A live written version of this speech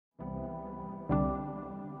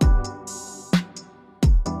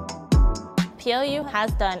PLU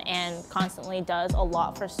has done and constantly does a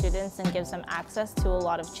lot for students and gives them access to a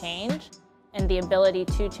lot of change and the ability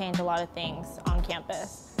to change a lot of things on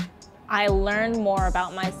campus. I learned more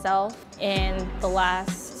about myself in the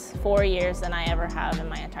last 4 years than I ever have in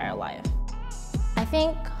my entire life. I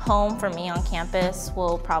think home for me on campus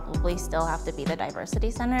will probably still have to be the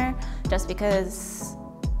Diversity Center, just because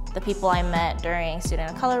the people I met during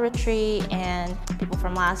Student of Color Retreat and people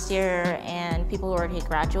from last year and people who already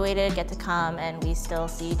graduated get to come, and we still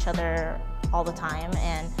see each other all the time,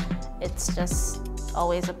 and it's just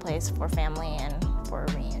always a place for family and for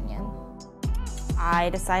a reunion. I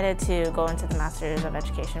decided to go into the Master's of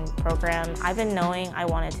Education program. I've been knowing I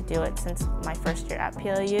wanted to do it since my first year at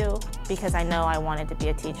PLU because I know I wanted to be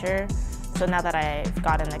a teacher. So now that I've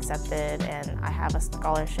gotten accepted and I have a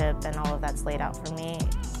scholarship and all of that's laid out for me,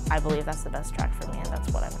 I believe that's the best track for me, and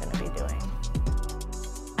that's what I'm going to be doing.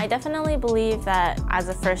 I definitely believe that as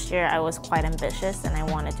a first year I was quite ambitious and I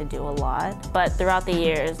wanted to do a lot. But throughout the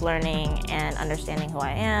years, learning and understanding who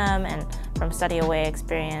I am, and from study away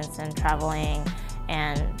experience and traveling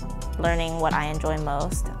and learning what I enjoy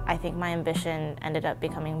most, I think my ambition ended up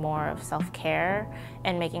becoming more of self-care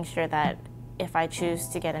and making sure that if I choose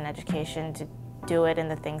to get an education, to do it in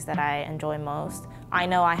the things that I enjoy most. I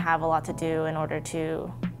know I have a lot to do in order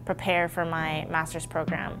to prepare for my master's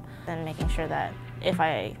program, and making sure that if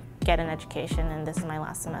I get an education, and this is my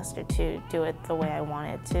last semester, to do it the way I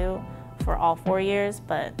wanted to for all 4 years.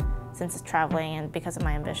 But since it's traveling and because of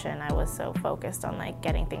my ambition, I was so focused on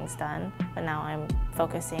getting things done. But now I'm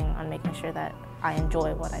focusing on making sure that I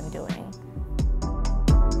enjoy what I'm doing.